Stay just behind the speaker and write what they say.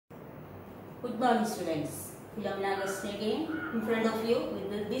Good morning, students. Philomena Agustin again in front of you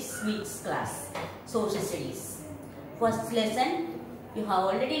with this week's class, Social Studies. First lesson you have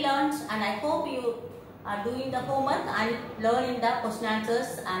already learned, and I hope you are doing the homework and learning the question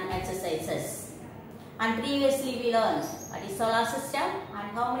answers and exercises. And previously we learned what is solar system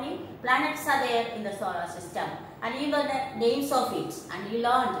and how many planets are there in the solar system, and you know the names of it, and you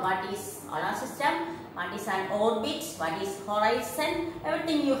learned what is solar system, what is an orbit, what is horizon,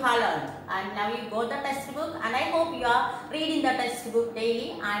 everything you have learned. And now you got the textbook, and I hope you are reading the textbook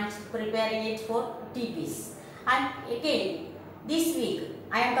daily and preparing it for TPs. And again, this week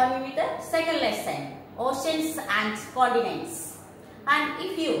I am coming with the second lesson, oceans and continents. And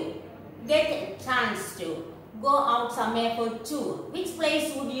if you get a chance to go out somewhere for tour, which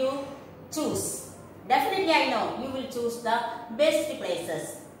place would you choose? Definitely I know you will choose the best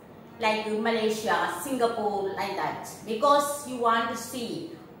places like Malaysia, Singapore, like that, because you want to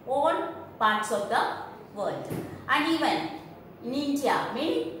see all parts of the world. And even in India,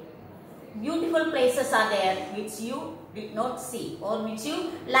 many beautiful places are there which you did not see or which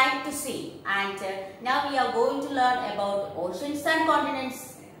you like to see. And now we are going to learn about oceans and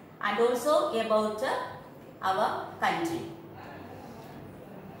continents, and also about our country.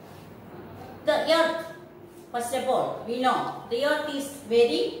 The earth, first of all, we know the earth is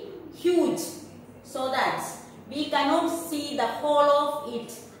very huge, so that we cannot see the whole of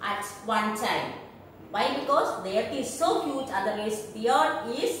it at one time. Why? Because the earth is so huge, otherwise the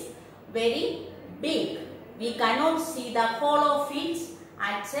earth is very big. We cannot see the whole of it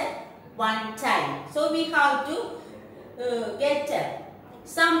at one time. So we have to get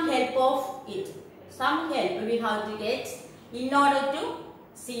some help of it. Some help we have to get in order to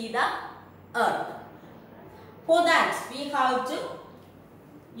see the earth. For that we have to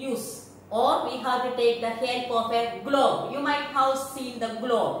use, or we have to take the help of a globe. You might have seen the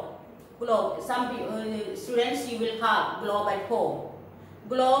globe. Some students, you will have globe at home.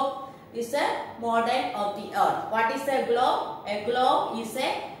 Globe is a model of the earth. What is a globe? A globe is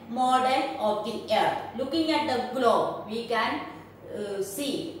a model of the earth. Looking at the globe, we can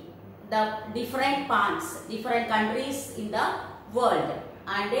see the different parts, different countries in the world,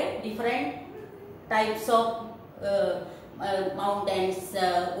 and different types of mountains,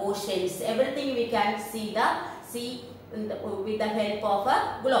 oceans, everything we can see with the help of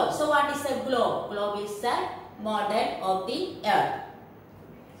a globe. So what is a globe? Globe is a model of the earth.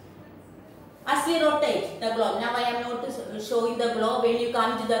 As we rotate the globe, now I am not showing the globe. When you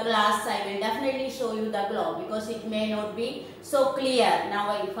come to the class, I will definitely show you the globe, because it may not be so clear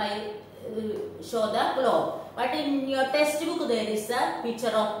now if I show the globe. But in your textbook there is a picture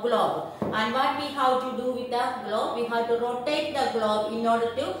of globe, and what we have to do with the globe, we have to rotate the globe in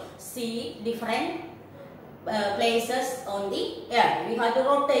order to see different places on the earth. We have to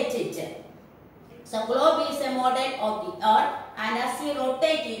rotate it. So globe is a model of the earth, and as we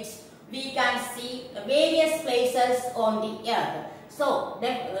rotate it, we can see various places on the earth. So the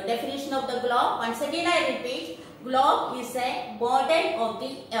definition of the globe, once again I repeat, globe is a model of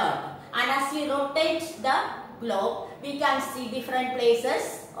the earth, and as we rotate the globe, we can see different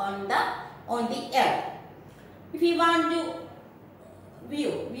places on the earth. If we want to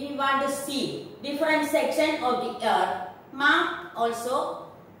view, we want to see different sections of the earth, map also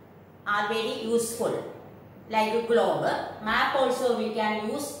are very useful. Like a globe, map also we can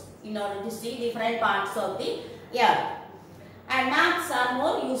use in order to see different parts of the earth. And maps are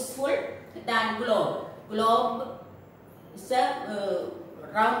more useful than globe. Globe is a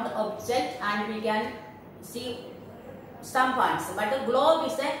round object, and we can see some parts, but the globe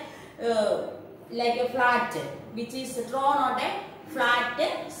is a like a flat, which is drawn on a flat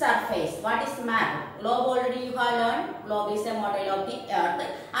surface. What is map? Globe already you have learned. Globe is a model of the earth.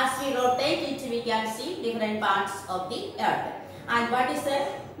 As we rotate it, we can see different parts of the earth. And what is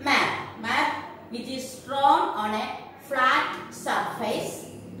a map? Map, which is drawn on a flat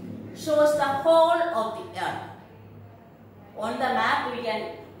surface, shows the whole of the earth. On the map we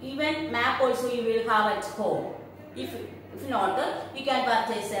can, even map also you will have at home. If not, you can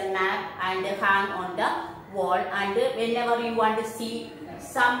purchase a map and hang on the wall, and whenever you want to see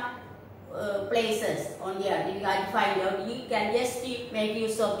some places on the earth, you can find out, you can just make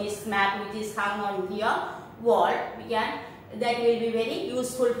use of this map which is hung on your wall. That will be very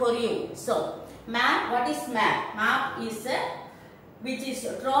useful for you. So map, what is map? Map is which is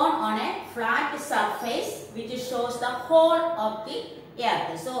drawn on a flat surface which shows the whole of the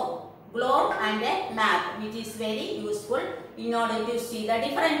earth. So globe and a map, which is very useful in order to see the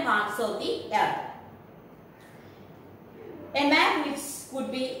different parts of the earth. A map which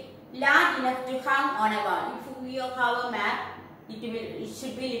could be large enough to hang on a wall. If we have a map it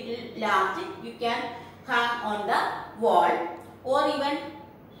should be little large. You can hang on the wall, or even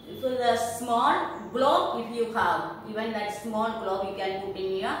for the small globe, if you have, even that small globe you can put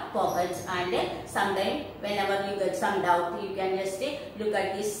in your pockets, and sometime whenever you get some doubt, you can just look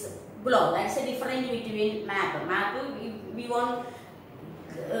at this globe. That's a difference between map. Map we won't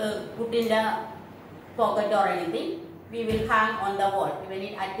put in the pocket or anything. We will hang on the wall.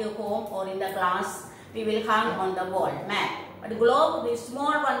 Even at your home or in the class, we will hang on the wall. Map. But globe, the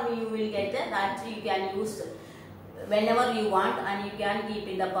small one you will get that you can use whenever you want, and you can keep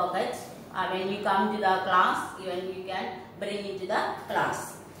in the pocket. When you come to the class, even you can bring it to the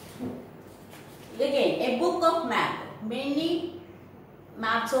class. Again, a book of map. Many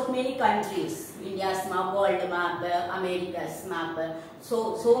maps of many countries. India's map, world map, America's map.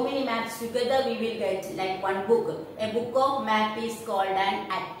 So many maps together we will get like one book. A book of map is called an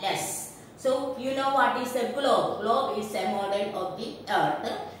atlas. So you know what is a globe? Globe is a model of the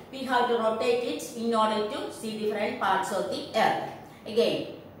earth. We have to rotate it in order to see different parts of the earth. Again,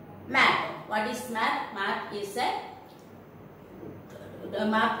 map. What is map? Map is the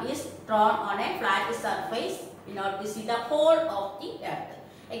map is drawn on a flat surface in order to see the whole of the earth.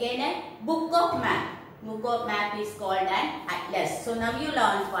 Again, a book of map. Book of map is called an atlas. So now you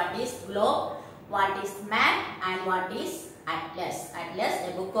learned what is globe, what is map, and what is atlas. Atlas,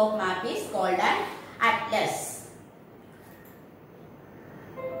 a book of map is called an atlas.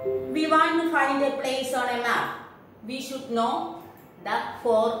 We want to find a place on a map. We should know the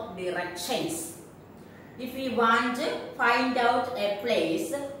 4 directions. If we want to find out a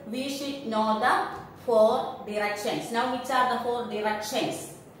place, we should know the 4 directions. Now, which are the 4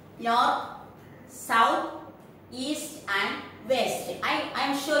 directions? North, south, east and west. I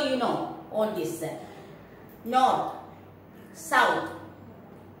am sure you know all this. North, south,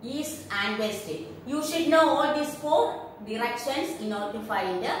 east and west. You should know all these 4 directions in order to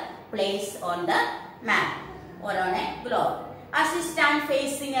find a place on the map or on a globe. As you stand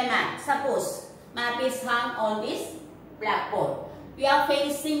facing a map, suppose map is hung on this blackboard. We are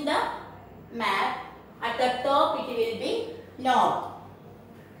facing the map. At the top it will be north.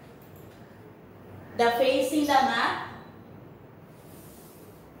 Facing the map,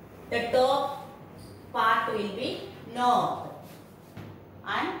 the top part will be north,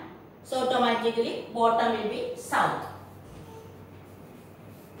 and so automatically bottom will be south.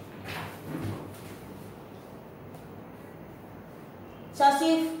 So as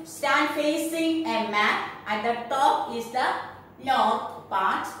you stand facing a map, at the top is the north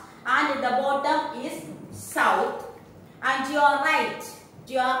part and at the bottom is south, and to your right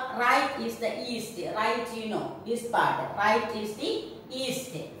is the east. Right, you know this part. Right is the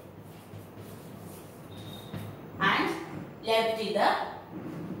east and left is the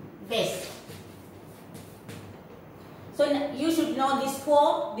west. So you should know these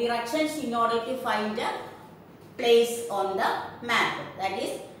 4 directions in order to find a place on the map. That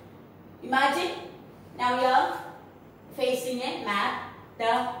is, imagine now you are facing a map.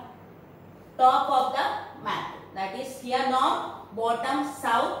 The top of the map, that is here north, bottom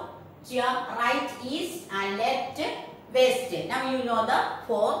south, to your right east and left west. Now you know the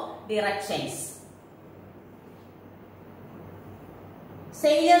 4 directions.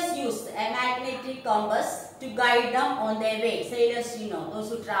 Sailors use a magnetic compass to guide them on their way. Sailors, you know, those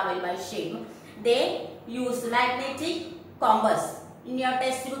who travel by ship, they use magnetic compass. In your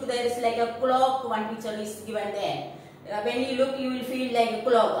textbook there is like a clock, one picture is given there. When you look, you will feel like a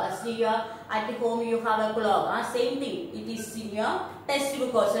clock. As you are at home, you have a clock. Same thing, it is in your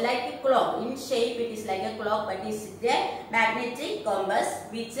textbook also, like a clock. In shape it is like a clock, but it is a magnetic compass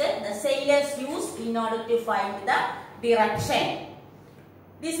which the sailors use in order to find the direction.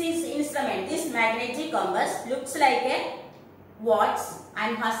 This is instrument. This magnetic compass looks like a watch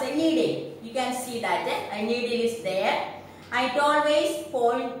and has a needle. You can see that a needle is there, and it always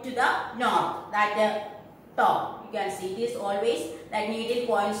points to the north. That top. You can see it is always, that needle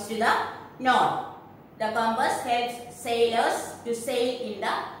points to the north. The compass helps sailors to sail in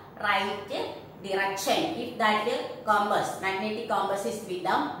the right direction. If that compass, magnetic compass is with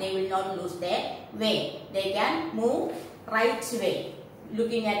them, they will not lose their way. They can move right way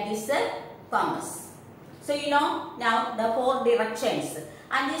looking at this compass. So you know now the 4 directions,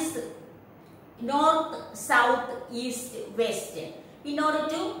 and this north, south, east, west. In order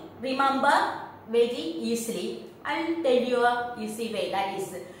to remember very easily, I will tell you a easy way. That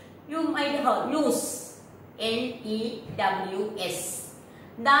is, you might have news, N-E-W-S.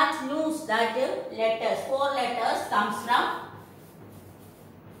 That news, that letters, 4 letters comes from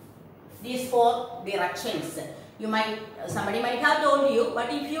these 4 directions. You might, somebody might have told you,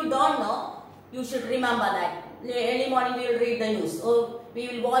 but if you don't know, you should remember that early morning we will read the news or we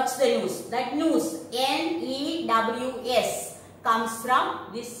will watch the news. That news, N-E-W-S, comes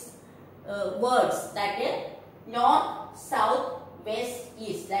from this words, that is north, south, west,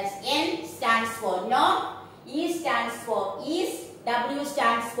 east. That's N stands for north, E stands for east, W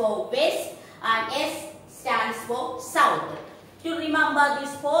stands for west, and S stands for south. To remember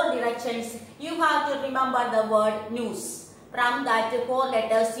these four directions, you have to remember the word news. From that four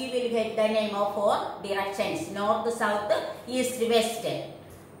letters, you will get the name of four directions: north, south, east, west.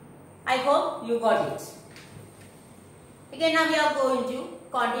 I hope you got it. Again, now we are going to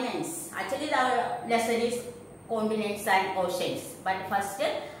continents. Actually, the lesson is continents and oceans. But first,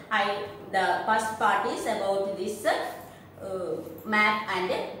 the first part is about this map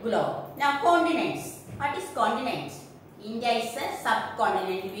and globe. Now, continents. What is continent? India is a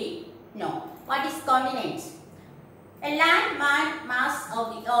subcontinent, we know. What is continent? A land mass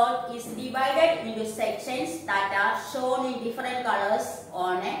of the earth is divided into sections that are shown in different colors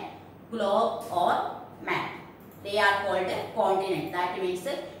on a globe or map. They are called a continent. That means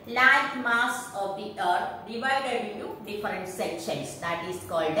land mass of the earth divided into different sections. That is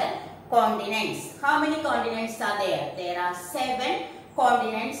called continents. How many continents are there? There are 7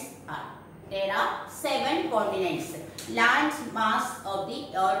 continents. Land mass of the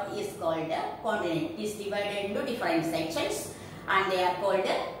earth is called a continent. It is divided into different sections and they are called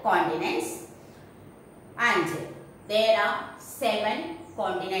continents. And there are 7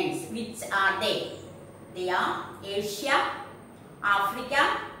 continents. Which are they? They are Asia,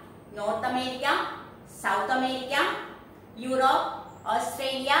 Africa, North America, South America, Europe,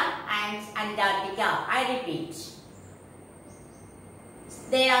 Australia and Antarctica. I repeat.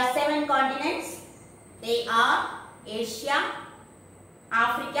 There are 7 continents. They are Asia,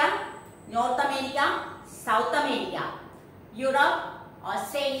 Africa, North America, South America, Europe,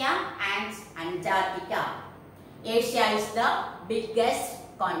 Australia and Antarctica. Asia is the biggest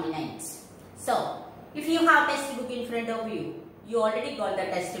continent. So, if you have textbook in front of you, you already got the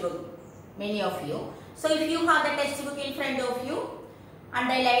textbook, many of you. So, if you have the textbook in front of you,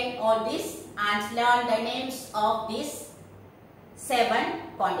 underline all this and learn the names of these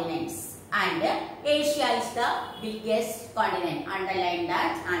 7 continents. And Asia is the biggest continent. Underline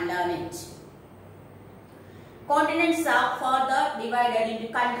that and learn it. Continents are further divided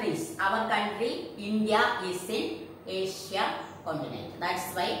into countries. Our country, India, is in Asia continent.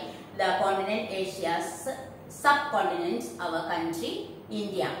 That's why the continent Asia's subcontinent, our country,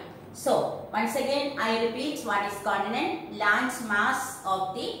 India. So, once again, I repeat, what is continent? Land mass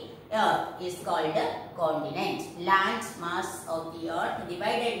of the earth is called continent. Land mass of the earth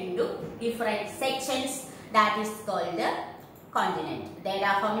divided into different sections, that is called continent. There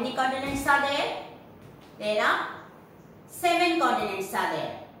are how many continents are there? There are 7 continents are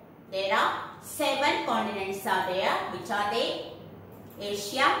there. There are 7 continents are there. Which are they?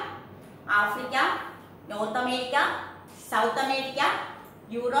 Asia, Africa, North America, South America,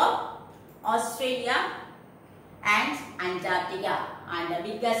 Europe, Australia and Antarctica. And the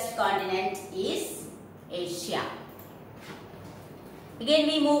biggest continent is Asia. Again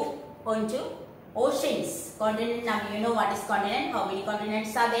we move on to oceans. Continent, now you know what is continent, how many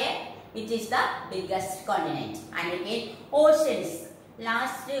continents are there, which is the biggest continent. And again oceans,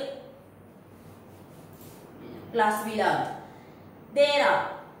 last class we learned, there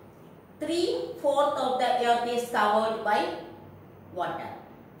are 3/4 of the earth is covered by water.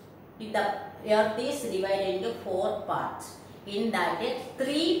 If the earth is divided into 4 parts. In that,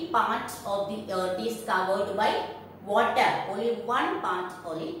 3 parts of the earth is covered by water. Only 1 part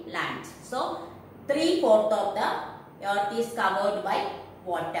only land. So, 3/4 of the earth is covered by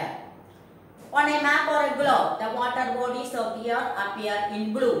water. On a map or a globe, the water bodies of the earth appear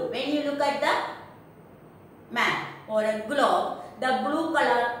in blue. When you look at the map or a globe, the blue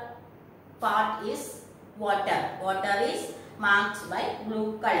color part is water. Water is marked by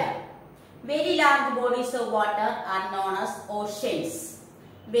blue color. Very large bodies of water are known as oceans.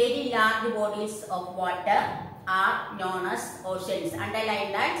 Very large bodies of water are known as oceans.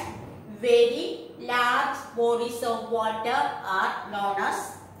 Underline that. Very large bodies of water are known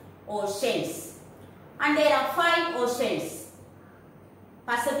as oceans. And there are 5 oceans.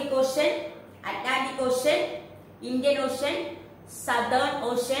 Pacific Ocean, Atlantic Ocean, Indian Ocean, Southern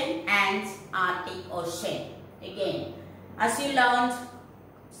Ocean and Arctic Ocean. Again, as you learned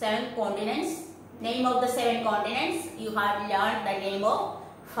 7 continents, name of the 7 continents, you have learned the name of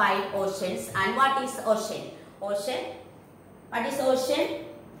 5 oceans. And what is ocean? Ocean. What is ocean?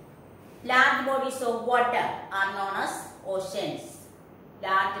 Large bodies of water are known as oceans.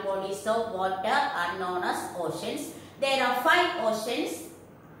 Large bodies of water are known as oceans. There are 5 oceans.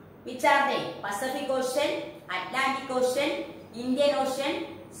 Which are they? Pacific Ocean, Atlantic Ocean, Indian Ocean,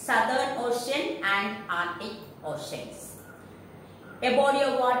 Southern Ocean and Arctic Oceans. A body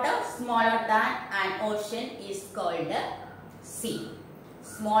of water smaller than an ocean is called sea.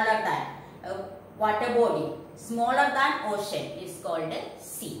 Smaller than a water body smaller than ocean is called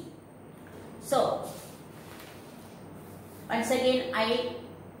sea. So, once again I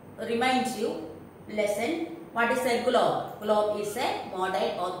remind you lesson. What is a globe? Globe is a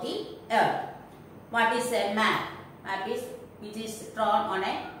model of the earth. What is a map? Map is which is drawn on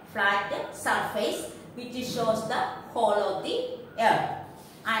a flat surface which shows the whole of the earth.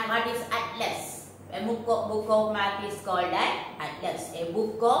 And what is atlas? A book of map is called an atlas. A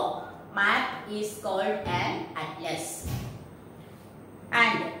book of map is called an atlas.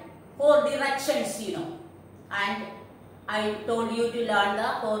 And 4 directions, you know. And I told you to learn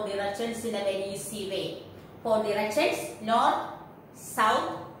the 4 directions in a very easy way. 4 directions: north,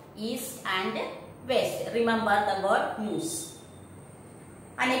 south, east and west. Remember the word use.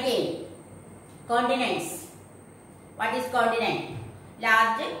 And again, continents. What is continent?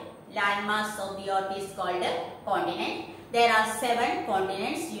 Large landmass of the earth is called continent. There are 7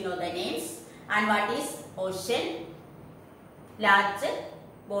 continents, you know the names. And what is ocean? Large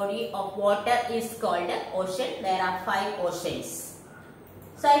body of water is called ocean. There are 5 oceans.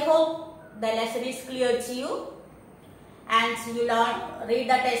 So I hope the lesson is clear to you. And you read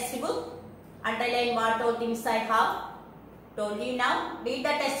the textbook. Underline what all things I have told you now. Read the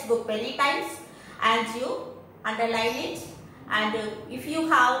textbook many times and you underline it. And if you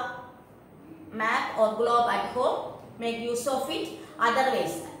have map or globe at home, make use of it.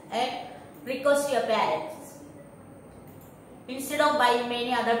 Otherwise, request your parents. Instead of buying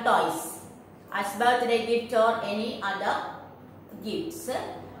many other toys as birthday gift or any other gifts,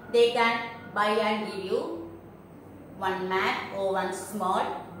 they can buy and give you one map or one small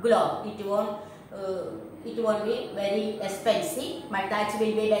globe. It won't be very expensive, but that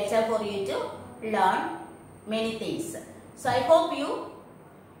will be better for you to learn many things. So I hope you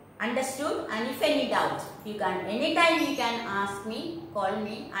understood, and if any doubt, anytime you can ask me, call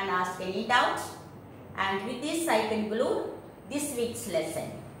me and ask any doubt. And with this I conclude this week's lesson.